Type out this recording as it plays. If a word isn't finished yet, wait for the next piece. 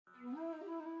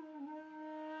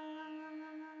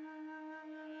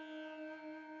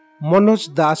ମନୋଜ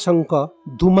ଦାସଙ୍କ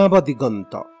ଧୂମାବ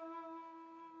ଦିଗନ୍ତ।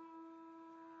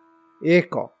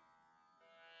 1.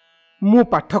 ମୁଁ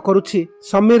ପାଠ କରୁଛି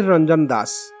ସମୀର ରଞ୍ଜନ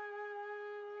ଦାସ।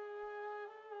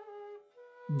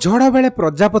 ଝଡ଼ ବେଳେ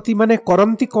ପ୍ରଜାପତିମାନେ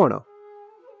କରନ୍ତି କ'ଣ?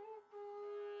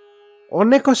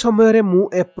 ଅନେକ ସମୟରେ ମୁଁ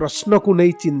ଏ ପ୍ରଶ୍ନକୁ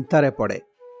ନେଇ ଚିନ୍ତାରେ ପଡ଼େ।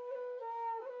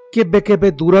 କେବେ କେବେ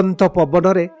ଦୁରନ୍ତ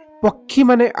ପବନରେ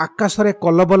ପକ୍ଷୀମାନେ ଆକାଶରେ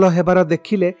କଲବଲ ହେବାର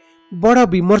ଦେଖିଲେ ବଡ଼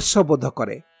ବିମର୍ଷ ବୋଧ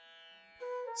କରେ।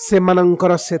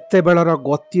 ସେମାନଙ୍କର ସେତେବେଳର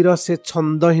ଗତିର ସେ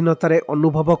ଛନ୍ଦହୀନତାରେ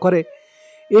ଅନୁଭବ କରେ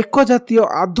ଏକ ଜାତୀୟ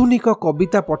ଆଧୁନିକ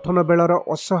କବିତା ପଠନ ବେଳର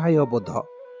ଅସହାୟ ବୋଧ।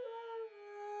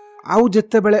 ଆଉ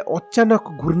ଯେତେବେଳେ ଅଚାନକ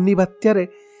ଘୂର୍ଣ୍ଣିବାତ୍ୟାରେ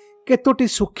କେତୋଟି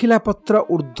ଶୁଖିଲା ପତ୍ର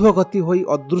ଊର୍ଦ୍ଧ୍ୱଗତି ହୋଇ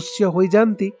ଅଦୃଶ୍ୟ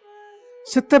ହୋଇଯାଆନ୍ତି,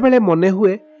 ସେତେବେଳେ ମନେ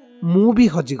ହୁଏ ମୁଁ ବି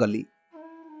ହଜିଗଲି।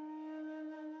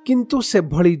 କିନ୍ତୁ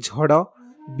ସେଭଳି ଝଡ଼,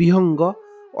 ବିହଙ୍ଗ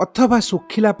ଅଥବା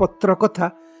ଶୁଖିଲା ପତ୍ର କଥା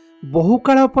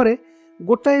ବହୁକାଳ ପରେ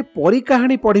ଗୋଟାଏ ପରୀ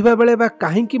କାହାଣୀ ପଢ଼ିବା ବେଳେ ବା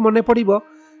କାହିଁକି ମନେ ପଡ଼ିବ,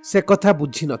 ସେ କଥା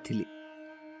ବୁଝିନଥିଲି।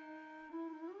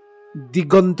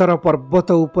 ଦିଗନ୍ତର ପର୍ବତ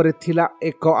ଉପରେ ଥିଲା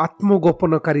ଏକ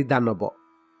ଆତ୍ମଗୋପନକାରୀ ଦାନବ।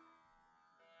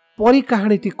 ପରୀ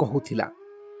କାହାଣୀଟି କହୁଥିଲା,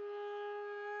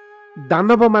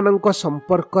 ଦାନବମାନଙ୍କ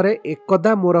ସମ୍ପର୍କରେ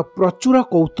ଏକଦା ମୋର ପ୍ରଚୁର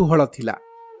କୌତୂହଳ ଥିଲା।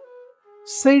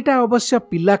 ସେଇଟା ଅବଶ୍ୟ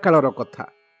ପିଲାକାଳର କଥା।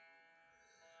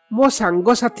 ମୋ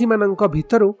ସାଙ୍ଗସାଥୀମାନଙ୍କ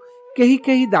ଭିତରୁ କେହି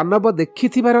କେହି ଦାନବ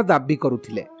ଦେଖିଥିବାର ଦାବି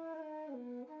କରୁଥିଲେ।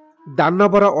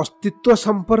 ଦାନବର ଅସ୍ତିତ୍ୱ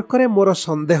ସମ୍ପର୍କରେ ମୋର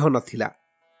ସନ୍ଦେହ ନଥିଲା,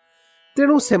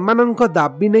 ତେଣୁ ସେମାନଙ୍କ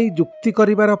ଦାବି ନେଇ ଯୁକ୍ତି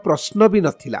କରିବାର ପ୍ରଶ୍ନ ବି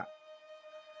ନଥିଲା।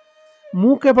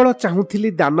 ମୁଁ କେବଳ ଚାହୁଁଥିଲି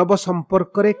ଦାନବ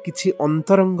ସମ୍ପର୍କରେ କିଛି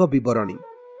ଅନ୍ତରଙ୍ଗ ବିବରଣୀ।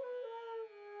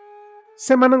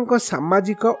 ସେମାନଙ୍କ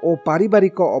ସାମାଜିକ ଓ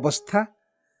ପାରିବାରିକ ଅବସ୍ଥା,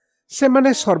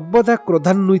 ସେମାନେ ସର୍ବଦା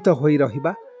କ୍ରୋଧାନ୍ୱିତ ହୋଇ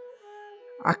ରହିବା,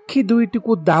 ଆଖି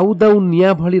ଦୁଇଟିକୁ ଦାଉ ଦାଉ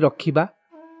ନିଆଁ ଭଳି ରଖିବା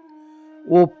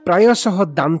ଓ ପ୍ରାୟଶଃ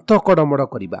ଦାନ୍ତ କଡ଼ମଡ଼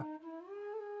କରିବା,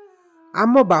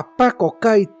 ଆମ ବାପା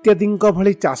କକା ଇତ୍ୟାଦିଙ୍କ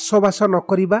ଭଳି ଚାଷବାସ ନ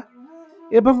କରିବା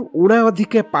ଏବଂ ଉଣା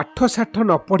ଅଧିକେ ପାଠଶାଠ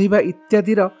ନ ପଢ଼ିବା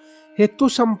ଇତ୍ୟାଦିର ହେତୁ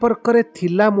ସମ୍ପର୍କରେ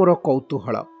ଥିଲା ମୋର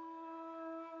କୌତୂହଳ।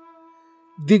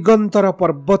 ଦିଗନ୍ତର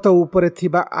ପର୍ବତ ଉପରେ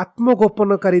ଥିବା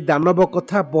ଆତ୍ମଗୋପନକାରୀ ଦାନବ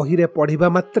କଥା ବହିରେ ପଢ଼ିବା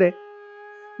ମାତ୍ରେ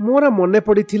ମୋର ମନେ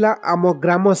ପଡ଼ିଥିଲା ଆମ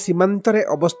ଗ୍ରାମ ସୀମାନ୍ତରେ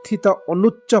ଅବସ୍ଥିତ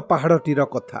ଅନୁଚ୍ଚ ପାହାଡ଼ଟିର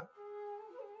କଥା।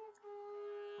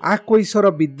 ଆକୈଶର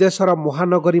ବିଦେଶର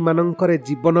ମହାନଗରୀମାନଙ୍କରେ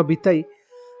ଜୀବନ ବିତାଇ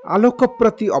ଆଲୋକ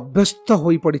ପ୍ରତି ଅଭ୍ୟସ୍ତ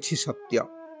ହୋଇପଡ଼ିଛି ସତ୍ୟ,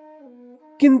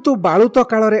 କିନ୍ତୁ ବାଳୁତ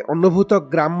କାଳରେ ଅନୁଭୂତ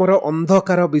ଗ୍ରାମର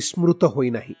ଅନ୍ଧକାର ବିସ୍ମୃତ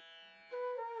ହୋଇନାହିଁ।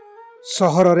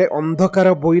 ସହରରେ ଅନ୍ଧକାର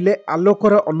ବୋଇଲେ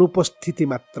ଆଲୋକର ଅନୁପସ୍ଥିତି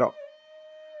ମାତ୍ର।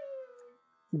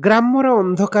 ଗ୍ରାମର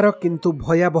ଅନ୍ଧକାର କିନ୍ତୁ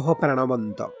ଭୟାବହ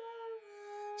ପ୍ରାଣବନ୍ତ।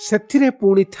 ସେଥିରେ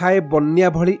ପୁଣି ଥାଏ ବନ୍ୟା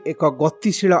ଭଳି ଏକ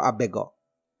ଗତିଶୀଳ ଆବେଗ।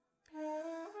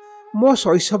 ମୋ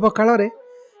ଶୈଶବ କାଳରେ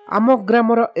ଆମ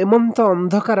ଗ୍ରାମର ଏମନ୍ତ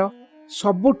ଅନ୍ଧକାର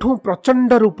ସବୁଠୁ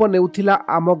ପ୍ରଚଣ୍ଡ ରୂପ ନେଉଥିଲା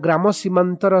ଆମ ଗ୍ରାମ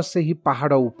ସୀମାନ୍ତର ସେହି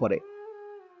ପାହାଡ଼ ଉପରେ।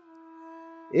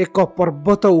 ଏକ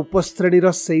ପର୍ବତ ଉପଶ୍ରେଣୀର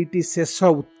ସେଇଟି ଶେଷ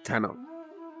ଉତ୍ଥାନ।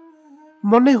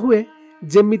 ମନେ ହୁଏ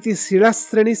ଯେମିତି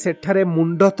ଶିଳାଶ୍ରେଣୀ ସେଠାରେ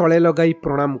ମୁଣ୍ଡ ତଳେ ଲଗାଇ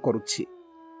ପ୍ରଣାମ କରୁଛି।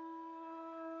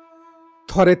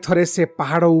 ଥରେ ଥରେ ସେ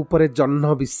ପାହାଡ଼ ଉପରେ ଜହ୍ନ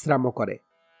ବିଶ୍ରାମ କରେ।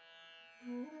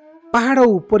 ପାହାଡ଼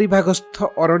ଉପରିଭାଗସ୍ଥ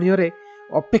ଅରଣ୍ୟରେ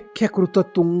ଅପେକ୍ଷାକୃତ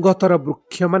ତୁଙ୍ଗତର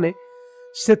ବୃକ୍ଷମାନେ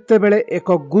ସେତେବେଳେ ଏକ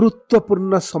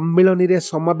ଗୁରୁତ୍ୱପୂର୍ଣ୍ଣ ସମ୍ମିଳନୀରେ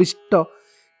ସମାବିଷ୍ଟ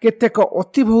କେତେକ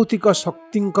ଅତିଭୌତିକ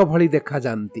ଶକ୍ତିଙ୍କ ଭଳି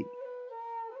ଦେଖାଯାଆନ୍ତି।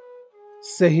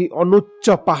 ସେହି ଅନୁଚ୍ଚ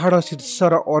ପାହାଡ଼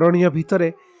ଶୀର୍ଷର ଅରଣ୍ୟ ଭିତରେ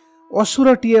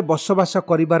ଅସୁରଟିଏ ବସବାସ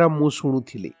କରିବାର ମୁଁ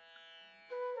ଶୁଣୁଥିଲି।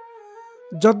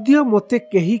 ଯଦିଓ ମୋତେ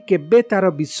କେହି କେବେ ତାର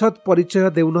ବିଶଦ ପରିଚୟ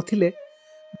ଦେଉନଥିଲେ,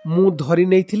 ମୁଁ ଧରି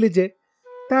ନେଇଥିଲି ଯେ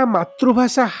ତା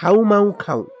ମାତୃଭାଷା ହାଉ ମାଉ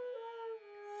ଖାଉ।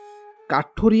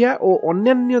 କାଠୁରିଆ ଓ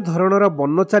ଅନ୍ୟାନ୍ୟ ଧରଣର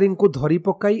ବନଚାରୀଙ୍କୁ ଧରି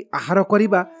ପକାଇ ଆହାର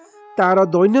କରିବା ତାର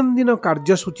ଦୈନନ୍ଦିନ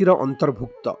କାର୍ଯ୍ୟସୂଚୀର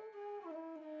ଅନ୍ତର୍ଭୁକ୍ତ।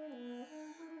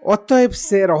 ଅତଏବ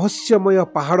ସେ ରହସ୍ୟମୟ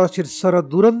ପାହାଡ଼ ଶୀର୍ଷର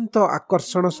ଦୁରନ୍ତ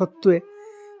ଆକର୍ଷଣ ସତ୍ତ୍ୱେ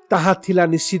ତାହା ଥିଲା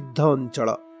ନିଷିଦ୍ଧ ଅଞ୍ଚଳ।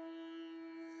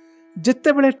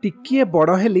 ଯେତେବେଳେ ଟିକିଏ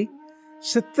ବଡ଼ ହେଲି,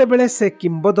 ସେତେବେଳେ ସେ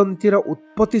କିମ୍ବଦନ୍ତୀର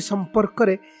ଉତ୍ପତ୍ତି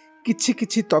ସମ୍ପର୍କରେ କିଛି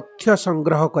କିଛି ତଥ୍ୟ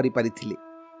ସଂଗ୍ରହ କରିପାରିଥିଲି।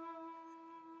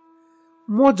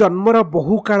 ମୋ ଜନ୍ମର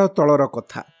ବହୁକାଳ ତଳର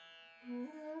କଥା।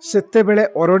 ସେତେବେଳେ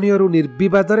ଅରଣ୍ୟରୁ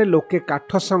ନିର୍ବିବାଦରେ ଲୋକେ କାଠ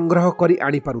ସଂଗ୍ରହ କରି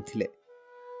ଆଣିପାରୁଥିଲେ।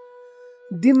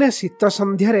 ଦିନେ ଶୀତ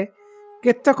ସନ୍ଧ୍ୟାରେ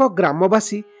କେତେକ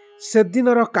ଗ୍ରାମବାସୀ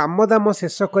ସେଦିନର କାମଦାମ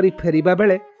ଶେଷ କରି ଫେରିବା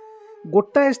ବେଳେ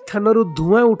ଗୋଟାଏ ସ୍ଥାନରୁ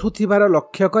ଧୂଆଁ ଉଠୁଥିବାର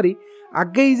ଲକ୍ଷ୍ୟ କରି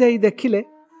ଆଗେଇ ଯାଇ ଦେଖିଲେ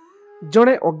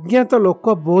ଜଣେ ଅଜ୍ଞାତ ଲୋକ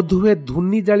ବୋଧହୁଏ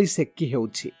ଧୂନି ଜାଳି ସେକି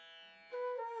ହେଉଛି।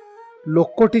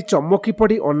 ଲୋକଟି ଚମକି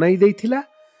ପଡ଼ି ଅନାଇ ଦେଇଥିଲା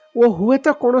ଓ ହୁଏତ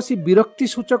କୌଣସି ବିରକ୍ତି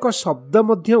ସୂଚକ ଶବ୍ଦ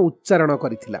ମଧ୍ୟ ଉଚ୍ଚାରଣ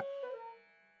କରିଥିଲା।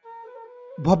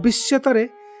 ଭବିଷ୍ୟତରେ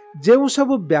ଯେଉଁ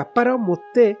ସବୁ ବ୍ୟାପାର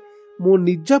ମୋତେ ମୁଁ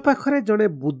ନିଜ ପାଖରେ ଜଣେ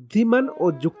ବୁଦ୍ଧିମାନ ଓ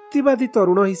ଯୁକ୍ତିବାଦୀ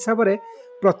ତରୁଣ ହିସାବରେ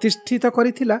ପ୍ରତିଷ୍ଠିତ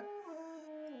କରିଥିଲା,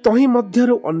 ତହିଁ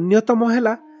ମଧ୍ୟରୁ ଅନ୍ୟତମ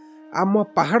ହେଲା ଆମ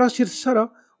ପାହାଡ଼ ଶୀର୍ଷର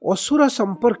ଅସୁର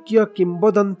ସମ୍ପର୍କୀୟ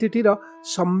କିମ୍ବଦନ୍ତୀଟିର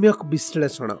ସମ୍ୟକ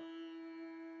ବିଶ୍ଳେଷଣ।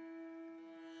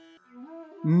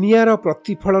 ନିଆଁର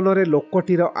ପ୍ରତିଫଳନରେ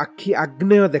ଲୋକଟିର ଆଖି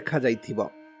ଆଗ୍ନେୟ ଦେଖାଯାଇଥିବ।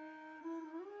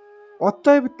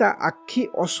 ଅତଏବ ତା ଆଖି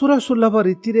ଅସୁର ସୁଲଭ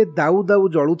ରୀତିରେ ଦାଉ ଦାଉ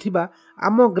ଜଳୁଥିବା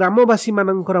ଆମ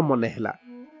ଗ୍ରାମବାସୀମାନଙ୍କର ମନେ ହେଲା।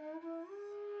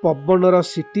 ପବନର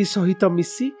ସିଟି ସହିତ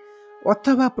ମିଶି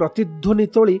ଅଥବା ପ୍ରତିଧ୍ୱନି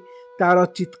ତୋଳି ତାର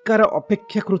ଚିତ୍କାର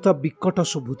ଅପେକ୍ଷାକୃତ ବିକଟ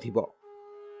ଶୁଭୁଥିବ।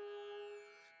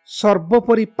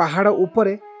 ସର୍ବୋପରି ପାହାଡ଼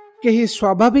ଉପରେ କେହି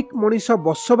ସ୍ୱାଭାବିକ ମଣିଷ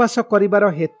ବସବାସ କରିବାର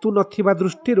ହେତୁ ନଥିବା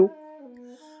ଦୃଷ୍ଟିରୁ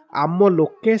ଆମ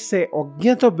ଲୋକେ ସେ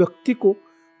ଅଜ୍ଞାତ ବ୍ୟକ୍ତିକୁ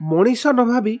ମଣିଷ ନ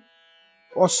ଭାବି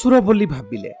ଅସୁର ବୋଲି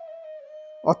ଭାବିଲେ,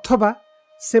 ଅଥବା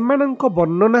ସେମାନଙ୍କ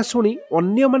ବର୍ଣ୍ଣନା ଶୁଣି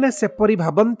ଅନ୍ୟମାନେ ସେପରି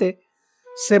ଭାବନ୍ତେ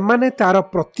ସେମାନେ ତାର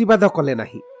ପ୍ରତିବାଦ କଲେ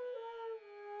ନାହିଁ।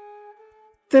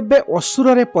 ତେବେ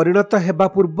ଅସୁରରେ ପରିଣତ ହେବା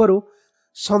ପୂର୍ବରୁ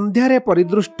ସନ୍ଧ୍ୟାରେ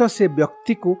ପରିଦୃଷ୍ଟ ସେ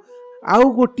ବ୍ୟକ୍ତିକୁ ଆଉ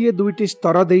ଗୋଟିଏ ଦୁଇଟି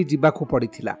ସ୍ତର ଦେଇ ଯିବାକୁ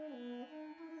ପଡ଼ିଥିଲା।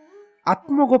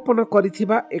 ଆତ୍ମଗୋପନ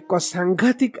କରିଥିବା ଏକ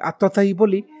ସାଂଘାତିକ ଆତତାୟୀ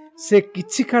ବୋଲି ସେ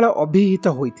କିଛି କାଳ ଅଭିହିତ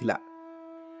ହୋଇଥିଲା।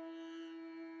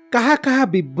 କାହା କାହା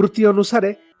ବିବୃତ୍ତି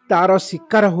ଅନୁସାରେ ତାର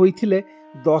ଶିକାର ହୋଇଥିଲେ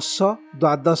 10,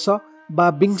 12 ବା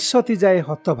 20 ଯାଏ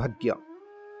ହତଭାଗ୍ୟ।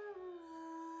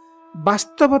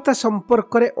 ବାସ୍ତବତା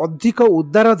ସମ୍ପର୍କରେ ଅଧିକ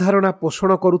ଉଦାର ଧାରଣା ପୋଷଣ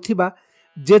କରୁଥିବା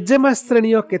ଜେଜେମା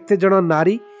ଶ୍ରେଣୀୟ କେତେଜଣ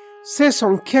ନାରୀ ସେ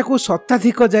ସଂଖ୍ୟାକୁ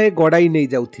ଶତାଧିକ ଯାଏ ଗଡ଼ାଇ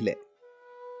ନେଇଯାଉଥିଲେ।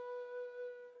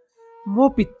 ମୋ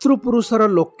ପିତୃପୁରୁଷର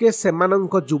ଲୋକେ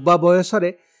ସେମାନଙ୍କ ଯୁବା ବୟସରେ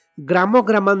ଗ୍ରାମ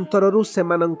ଗ୍ରାମାନ୍ତରରୁ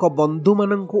ସେମାନଙ୍କ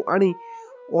ବନ୍ଧୁମାନଙ୍କୁ ଆଣି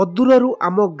ଅଦୂରରୁ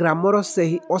ଆମ ଗ୍ରାମର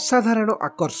ସେହି ଅସାଧାରଣ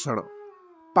ଆକର୍ଷଣ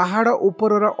ପାହାଡ଼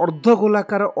ଉପରର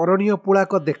ଅର୍ଦ୍ଧଗୋଲାକାର ଅରଣ୍ୟ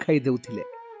ପୁଳାକ ଦେଖାଇ ଦେଉଥିଲେ।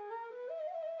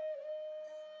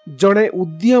 ଜଣେ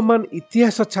ଉଦୀୟମାନ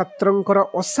ଇତିହାସ ଛାତ୍ରଙ୍କର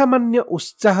ଅସାମାନ୍ୟ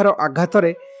ଉତ୍ସାହର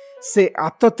ଆଘାତରେ ସେ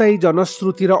ଆତତାୟୀ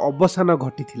ଜନଶ୍ରୁତିର ଅବସାନ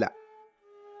ଘଟିଥିଲା।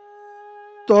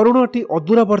 ତରୁଣଟି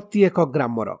ଅଦୂରବର୍ତ୍ତୀ ଏକ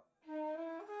ଗ୍ରାମର।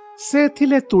 ସେ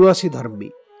ଥିଲେ ତୁଳସୀ ଧର୍ମୀ।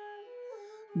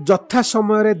 ଯଥା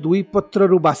ସମୟରେ 2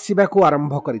 ପତ୍ରରୁ ବାସିବାକୁ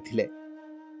ଆରମ୍ଭ କରିଥିଲେ।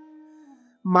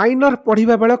 ମାଇନର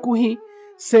ପଢ଼ିବା ବେଳକୁ ହିଁ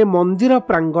ସେ ମନ୍ଦିର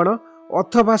ପ୍ରାଙ୍ଗଣ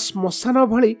ଅଥବା ଶ୍ମଶାନ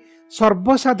ଭଳି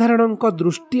ସର୍ବସାଧାରଣଙ୍କ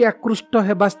ଦୃଷ୍ଟି ଆକୃଷ୍ଟ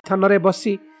ହେବା ସ୍ଥାନରେ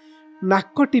ବସି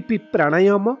ନାକ ଟିପି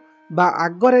ପ୍ରାଣାୟାମ ବା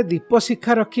ଆଗରେ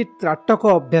ଦୀପଶିଖା ରଖି ତ୍ରାଟକ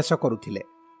ଅଭ୍ୟାସ କରୁଥିଲେ।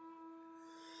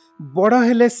 ବଡ଼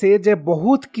ହେଲେ ସେ ଯେ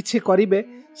ବହୁତ କିଛି କରିବେ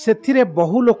ସେଥିରେ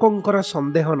ବହୁ ଲୋକଙ୍କର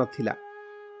ସନ୍ଦେହ ନଥିଲା।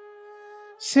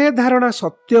 ସେ ଧାରଣା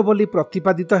ସତ୍ୟ ବୋଲି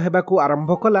ପ୍ରତିପାଦିତ ହେବାକୁ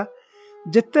ଆରମ୍ଭ କଲା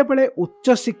ଯେତେବେଳେ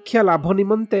ଉଚ୍ଚଶିକ୍ଷା ଲାଭ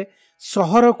ନିମନ୍ତେ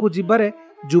ସହରକୁ ଯିବାରେ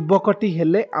ଯୁବକଟି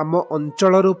ହେଲେ ଆମ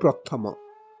ଅଞ୍ଚଳରୁ ପ୍ରଥମ।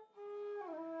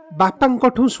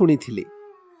 ବାପାଙ୍କଠୁ ଶୁଣିଥିଲି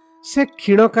ସେ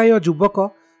କ୍ଷୀଣକାୟ ଯୁବକ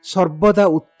ସର୍ବଦା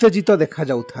ଉତ୍ତେଜିତ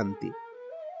ଦେଖାଯାଉଥାନ୍ତି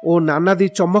ଓ ନାନାଦି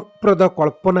ଚମକପ୍ରଦ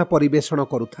କଳ୍ପନା ପରିବେଷଣ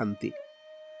କରୁଥାନ୍ତି।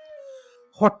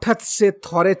 ହଠାତ୍ ସେ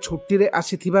ଥରେ ଛୁଟିରେ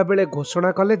ଆସିଥିବା ବେଳେ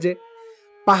ଘୋଷଣା କଲେ ଯେ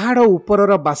ପାହାଡ଼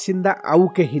ଉପରର ବାସିନ୍ଦା ଆଉ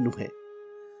କେହି ନୁହେଁ,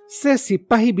 ସେ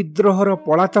ସିପାହୀ ବିଦ୍ରୋହର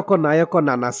ପଳାତକ ନାୟକ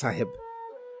ନାନା ସାହେବ।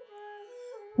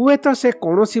 ହୁଏତ ସେ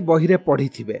କୌଣସି ବହିରେ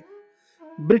ପଢ଼ିଥିବେ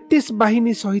ବ୍ରିଟିଶ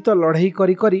ବାହିନୀ ସହିତ ଲଢ଼େଇ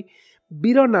କରି କରି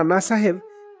ବୀର ନାନା ସାହେବ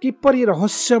କିପରି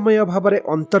ରହସ୍ୟମୟ ଭାବରେ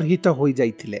ଅନ୍ତର୍ହିତ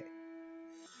ହୋଇଯାଇଥିଲେ।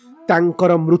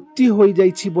 ତାଙ୍କର ମୃତ୍ୟୁ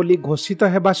ହୋଇଯାଇଛି ବୋଲି ଘୋଷିତ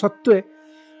ହେବା ସତ୍ତ୍ୱେ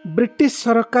ବ୍ରିଟିଶ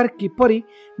ସରକାର କିପରି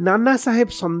ନାନା ସାହେବ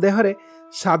ସନ୍ଦେହରେ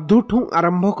ସାଧୁଠୁ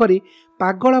ଆରମ୍ଭ କରି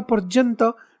ପାଗଳ ପର୍ଯ୍ୟନ୍ତ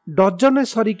ଡଜନେ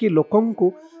ସରିକି ଲୋକଙ୍କୁ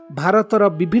ଭାରତର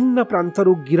ବିଭିନ୍ନ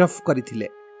ପ୍ରାନ୍ତରୁ ଗିରଫ କରିଥିଲେ।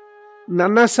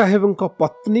 ନାନା ସାହେବଙ୍କ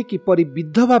ପତ୍ନୀ କିପରି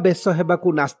ବିଧବା ବେଶ ହେବାକୁ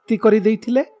ନାସ୍ତି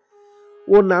କରିଦେଇଥିଲେ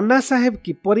ଓ ନାନା ସାହେବ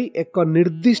କିପରି ଏକ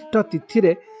ନିର୍ଦ୍ଦିଷ୍ଟ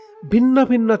ତିଥିରେ ଭିନ୍ନ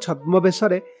ଭିନ୍ନ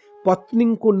ଛଦ୍ମବେଶରେ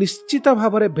ପତ୍ନୀଙ୍କୁ ନିଶ୍ଚିତ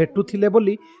ଭାବରେ ଭେଟୁଥିଲେ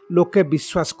ବୋଲି ଲୋକେ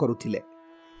ବିଶ୍ୱାସ କରୁଥିଲେ।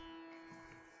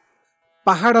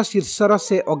 ପାହାଡ଼ ଶୀର୍ଷର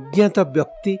ସେ ଅଜ୍ଞାତ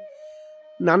ବ୍ୟକ୍ତି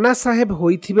ନାନା ସାହେବ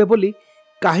ହୋଇଥିବେ ବୋଲି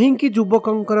କାହିଁକି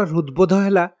ଯୁବକଙ୍କର ହୃଦ୍ବୋଧ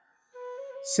ହେଲା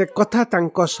ସେ କଥା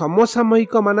ତାଙ୍କ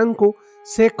ସମସାମୟିକମାନଙ୍କୁ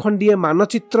ସେ ଖଣ୍ଡିଏ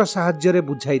ମାନଚିତ୍ର ସାହାଯ୍ୟରେ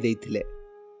ବୁଝାଇ ଦେଇଥିଲେ।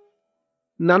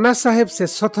 ନାନା ସାହେବ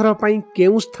ଶେଷଥର ପାଇଁ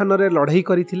କେଉଁ ସ୍ଥାନରେ ଲଢ଼େଇ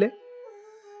କରିଥିଲେ,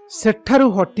 ସେଠାରୁ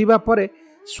ହଟିବା ପରେ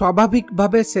ସ୍ୱାଭାବିକ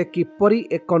ଭାବେ ସେ କିପରି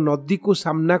ଏକ ନଦୀକୁ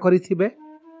ସାମ୍ନା କରିଥିବେ,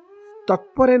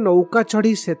 ତତ୍ପରେ ନୌକା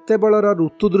ଚଢ଼ି ସେତେବେଳର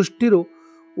ଋତୁ ଦୃଷ୍ଟିରୁ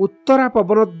ଉତ୍ତରା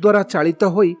ପବନ ଦ୍ୱାରା ଚାଳିତ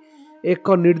ହୋଇ ଏକ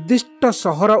ନିର୍ଦ୍ଦିଷ୍ଟ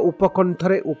ସହର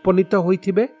ଉପକଣ୍ଠରେ ଉପନୀତ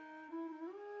ହୋଇଥିବେ।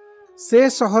 ସେ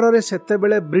ସହରରେ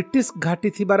ସେତେବେଳେ ବ୍ରିଟିଶ ଘାଟି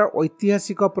ଥିବାର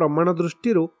ଐତିହାସିକ ପ୍ରମାଣ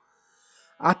ଦୃଷ୍ଟିରୁ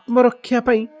ଆତ୍ମରକ୍ଷା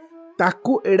ପାଇଁ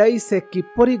ତାକୁ ଏଡ଼ାଇ ସେ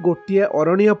କିପରି ଗୋଟିଏ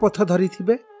ଅରଣ୍ୟ ପଥ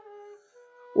ଧରିଥିବେ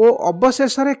ଓ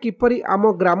ଅବଶେଷରେ କିପରି ଆମ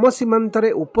ଗ୍ରାମ ସୀମାନ୍ତରେ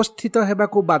ଉପସ୍ଥିତ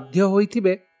ହେବାକୁ ବାଧ୍ୟ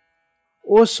ହୋଇଥିବେ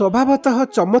ଓ ସ୍ୱଭାବତଃ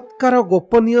ଚମତ୍କାର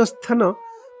ଗୋପନୀୟ ସ୍ଥାନ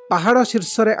ପାହାଡ଼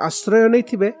ଶୀର୍ଷରେ ଆଶ୍ରୟ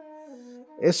ନେଇଥିବେ,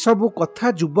 ଏସବୁ କଥା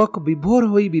ଯୁବକ ବିଭୋର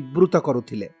ହୋଇ ବିବୃତ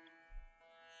କରୁଥିଲେ।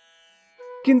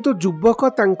 କିନ୍ତୁ ଯୁବକ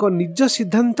ତାଙ୍କ ନିଜ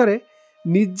ସିଦ୍ଧାନ୍ତରେ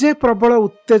ନିଜେ ପ୍ରବଳ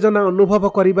ଉତ୍ତେଜନା ଅନୁଭବ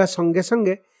କରିବା ସଙ୍ଗେ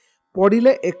ସଙ୍ଗେ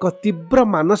ପଡ଼ିଲେ ଏକ ତୀବ୍ର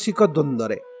ମାନସିକ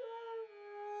ଦ୍ୱନ୍ଦ୍ୱରେ।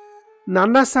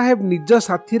 ନାନା ସାହେବ ନିଜ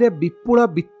ସାଥିରେ ବିପୁଳ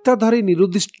ବିତ୍ତ ଧରି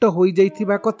ନିରୁଦ୍ଦିଷ୍ଟ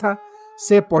ହୋଇଯାଇଥିବା କଥା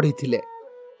ସେ ପଢ଼ିଥିଲେ।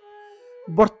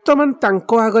 ବର୍ତ୍ତମାନ ତାଙ୍କ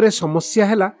ଆଗରେ ସମସ୍ୟା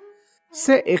ହେଲା,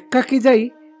 ସେ ଏକାକୀ ଯାଇ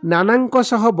ନାନାଙ୍କ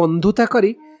ସହ ବନ୍ଧୁତା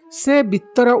କରି ସେ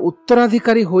ବିତ୍ତର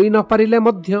ଉତ୍ତରାଧିକାରୀ ହୋଇ ନ ପାରିଲେ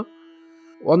ମଧ୍ୟ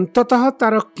ଅନ୍ତତଃ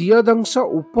ତାର କିୟଦଂଶ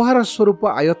ଉପହାର ସ୍ୱରୂପ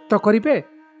ଆୟତ୍ତ କରିବେ,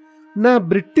 ନା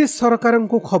ବ୍ରିଟିଶ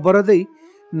ସରକାରଙ୍କୁ ଖବର ଦେଇ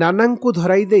ନାନାଙ୍କୁ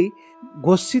ଧରାଇ ଦେଇ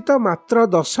ଘୋଷିତ ମାତ୍ର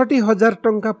 10,000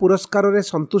 ଟଙ୍କା ପୁରସ୍କାରରେ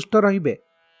ସନ୍ତୁଷ୍ଟ ରହିବେ।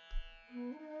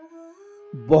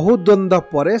 ବହୁ ଦ୍ୱନ୍ଦ୍ୱ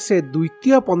ପରେ ସେ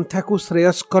ଦ୍ୱିତୀୟ ପନ୍ଥାକୁ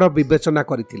ଶ୍ରେୟସ୍କର ବିବେଚନା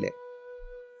କରିଥିଲେ।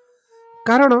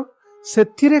 କାରଣ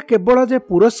ସେଥିରେ କେବଳ ଯେ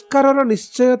ପୁରସ୍କାରର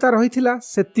ନିଶ୍ଚୟତା ରହିଥିଲା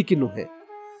ସେତିକି ନୁହେଁ,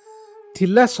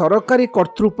 ଥିଲା ସରକାରୀ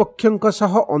କର୍ତ୍ତୃପକ୍ଷଙ୍କ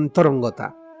ସହ ଅନ୍ତରଙ୍ଗତା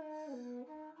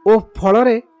ଓ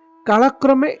ଫଳରେ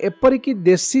କାଳକ୍ରମେ ଏପରିକି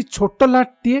ଦେଶୀ ଛୋଟ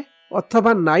ଲାଟଟିଏ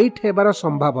ଅଥବା ନାଇଟ୍ ହେବାର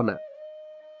ସମ୍ଭାବନା।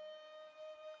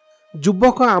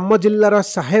 ଯୁବକ ଆମ ଜିଲ୍ଲାର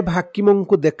ସାହେବ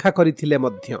ହାକିମଙ୍କୁ ଦେଖା କରିଥିଲେ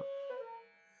ମଧ୍ୟ।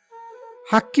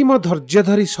 ହାକିମ ଧୈର୍ଯ୍ୟ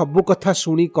ଧରି ସବୁ କଥା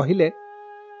ଶୁଣି କହିଲେ,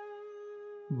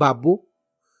 ବାବୁ,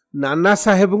 ନାନା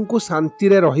ସାହେବଙ୍କୁ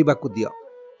ଶାନ୍ତିରେ ରହିବାକୁ ଦିଅ।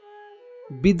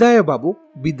 ବିଦାୟ ବାବୁ,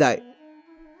 ବିଦାୟ।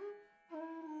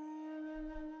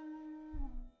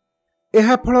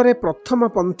 ଏହା ଫଳରେ ପ୍ରଥମ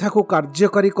ପନ୍ଥାକୁ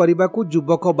କାର୍ଯ୍ୟକାରୀ କରିବାକୁ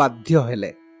ଯୁବକ ବାଧ୍ୟ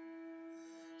ହେଲେ।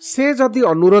 ସେ ଯଦି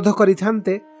ଅନୁରୋଧ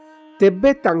କରିଥାନ୍ତେ,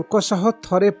 ତେବେ ତାଙ୍କ ସହ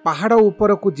ଥରେ ପାହାଡ଼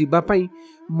ଉପରକୁ ଯିବା ପାଇଁ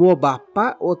ମୋ ବାପା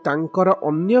ଓ ତାଙ୍କର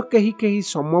ଅନ୍ୟ କେହି କେହି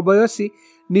ସମବୟସୀ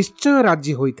ନିଶ୍ଚୟ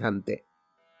ରାଜି ହୋଇଥାନ୍ତେ।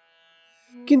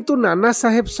 କିନ୍ତୁ ନାନା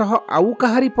ସାହେବ ସହ ଆଉ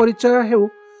କାହାରି ପରିଚୟ ହେଉ,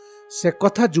 ସେ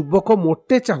କଥା ଯୁବକ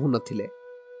ମୋଟେ ଚାହୁଁନଥିଲେ।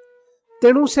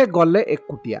 ତେଣୁ ସେ ଗଲେ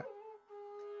ଏକୁଟିଆ।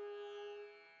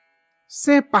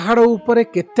 ସେ ପାହାଡ଼ ଉପରେ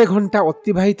କେତେ ଘଣ୍ଟା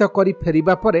ଅତିବାହିତ କରି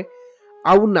ଫେରିବା ପରେ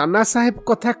ଆଉ ନାନା ସାହେବ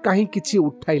କଥା କାହିଁ କିଛି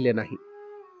ଉଠାଇଲେ ନାହିଁ।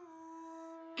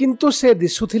 କିନ୍ତୁ ସେ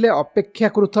ଦିଶୁଥିଲେ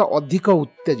ଅପେକ୍ଷାକୃତ ଅଧିକ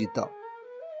ଉତ୍ତେଜିତ।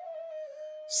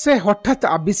 ସେ ହଠାତ୍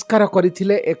ଆବିଷ୍କାର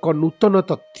କରିଥିଲେ ଏକ ନୂତନ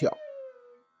ତଥ୍ୟ।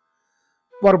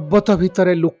 ପର୍ବତ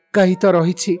ଭିତରେ ଲୁକ୍କାୟିତ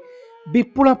ରହିଛି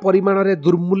ବିପୁଳ ପରିମାଣରେ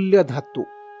ଦୁର୍ମୂଲ୍ୟ ଧାତୁ।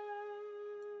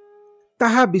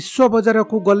 ତାହା ବିଶ୍ୱ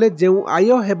ବଜାରକୁ ଗଲେ ଯେଉଁ ଆୟ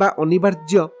ହେବା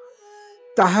ଅନିବାର୍ଯ୍ୟ,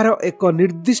 ତାହାର ଏକ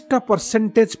ନିର୍ଦ୍ଦିଷ୍ଟ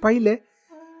ପରସେଣ୍ଟେଜ ପାଇଲେ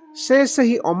ସେ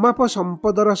ସେହି ଅମାପ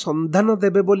ସମ୍ପଦର ସନ୍ଧାନ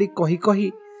ଦେବେ ବୋଲି କହି କହି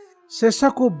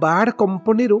ଶେଷକୁ ବାର୍ଡ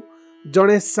କମ୍ପାନୀରୁ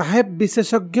ଜଣେ ସାହେବ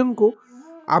ବିଶେଷଜ୍ଞଙ୍କୁ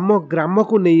ଆମ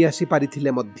ଗ୍ରାମକୁ ନେଇ ଆସି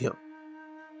ପାରିଥିଲେ ମଧ୍ୟ।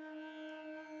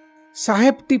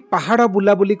 ସାହେବଟି ପାହାଡ଼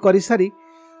ବୁଲାବୁଲି କରିସାରି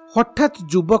ହଠାତ୍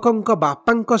ଯୁବକଙ୍କ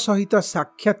ବାପାଙ୍କ ସହିତ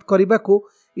ସାକ୍ଷାତ କରିବାକୁ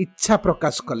ଇଚ୍ଛା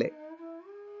ପ୍ରକାଶ କଲେ।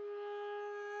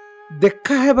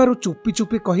 ଦେଖା ହେବାରୁ ଚୁପି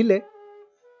ଚୁପି କହିଲେ,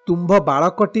 ତୁମ୍ଭ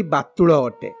ବାଳକଟି ବାତୁଳ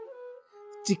ଅଟେ,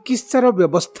 ଚିକିତ୍ସାର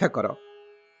ବ୍ୟବସ୍ଥା କର,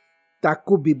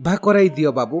 ତାକୁ ବିଭା କରାଇ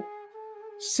ଦିଅ ବାବୁ,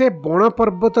 ସେ ବଣ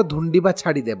ପର୍ବତ ଧୁଣ୍ଡିବା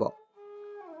ଛାଡ଼ିଦେବ।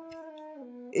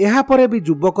 ଏହାପରେ ବି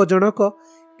ଯୁବକ ଜଣକ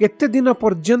କେତେ ଦିନ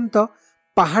ପର୍ଯ୍ୟନ୍ତ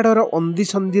ପାହାଡ଼ର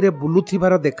ଅନ୍ଦିସନ୍ଦିରେ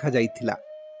ବୁଲୁଥିବାର ଦେଖାଯାଇଥିଲା।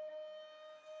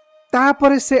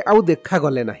 ତାପରେ ସେ ଆଉ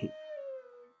ଦେଖାଗଲେ ନାହିଁ।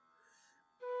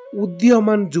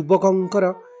 ଉଦୀୟମାନ ଯୁବକଙ୍କର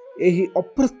ଏହି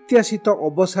ଅପ୍ରତ୍ୟାଶିତ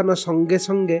ଅବସାନ ସଙ୍ଗେ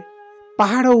ସଙ୍ଗେ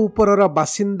ପାହାଡ଼ ଉପରର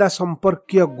ବାସିନ୍ଦା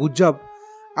ସମ୍ପର୍କୀୟ ଗୁଜବ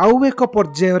ଆଉ ଏକ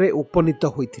ପର୍ଯ୍ୟାୟରେ ଉପନୀତ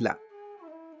ହୋଇଥିଲା।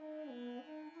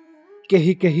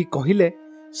 କେହି କେହି କହିଲେ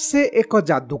ସେ ଏକ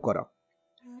ଯାଦୁକର,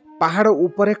 ପାହାଡ଼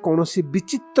ଉପରେ କୌଣସି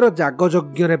ବିଚିତ୍ର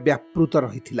ଯାଗଯଜ୍ଞରେ ବ୍ୟାପୃତ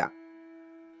ରହିଥିଲା।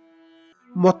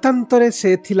 ମତାନ୍ତରେ ସେ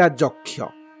ଥିଲା ଯକ୍ଷ,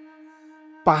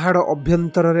 ପାହାଡ଼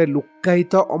ଅଭ୍ୟନ୍ତରରେ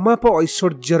ଲୁକ୍କାୟିତ ଅମାପ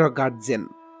ଐଶ୍ୱର୍ଯ୍ୟର ଗାର୍ଜେନ୍।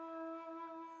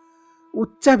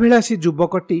 ଉଚ୍ଚାଭିଳାଷୀ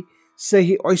ଯୁବକଟି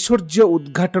ସେହି ଐଶ୍ୱର୍ଯ୍ୟ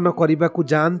ଉଦ୍ଘାଟନ କରିବାକୁ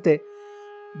ଯାଆନ୍ତେ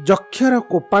ଯକ୍ଷର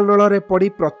କୋପାନଳରେ ପଡ଼ି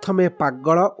ପ୍ରଥମେ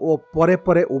ପାଗଳ ଓ ପରେ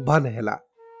ପରେ ଉଭାନ ହେଲା।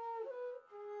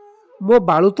 ମୋ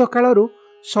ବାଳୁତ କାଳରୁ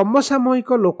ସମସାମୟିକ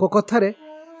ଲୋକକଥାରେ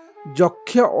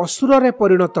ଯକ୍ଷ ଅସୁରରେ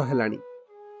ପରିଣତ ହେଲାଣି।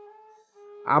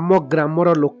 ଆମ ଗ୍ରାମର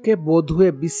ଲୋକେ ବୋଧହୁଏ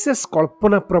ବିଶେଷ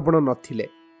କଳ୍ପନାପ୍ରବଣ ନଥିଲେ।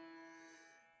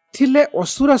 ଥିଲେ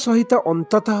ଅସୁର ସହିତ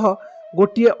ଅନ୍ତତଃ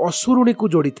ଗୋଟିଏ ଅସୁରୁଣୀକୁ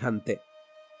ଯୋଡ଼ିଥାନ୍ତେ,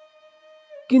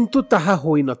 କିନ୍ତୁ ତାହା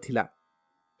ହୋଇନଥିଲା।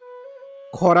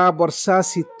 ଖରା ବର୍ଷା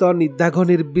ଶୀତ ନିଦାଘ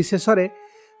ନିର୍ବିଶେଷରେ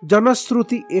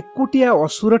ଜନଶ୍ରୁତି ଏକୁଟିଆ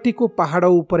ଅସୁରଟିକୁ ପାହାଡ଼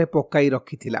ଉପରେ ପକାଇ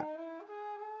ରଖିଥିଲା।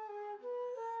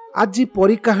 ଆଜି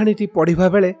ପରି କାହାଣୀଟି ପଢ଼ିବା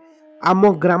ବେଳେ ଆମ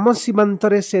ଗ୍ରାମ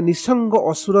ସୀମାନ୍ତରେ ସେ ନିସଙ୍ଗ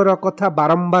ଅସୁରର କଥା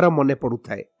ବାରମ୍ବାର ମନେ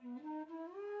ପଡ଼ୁଥାଏ।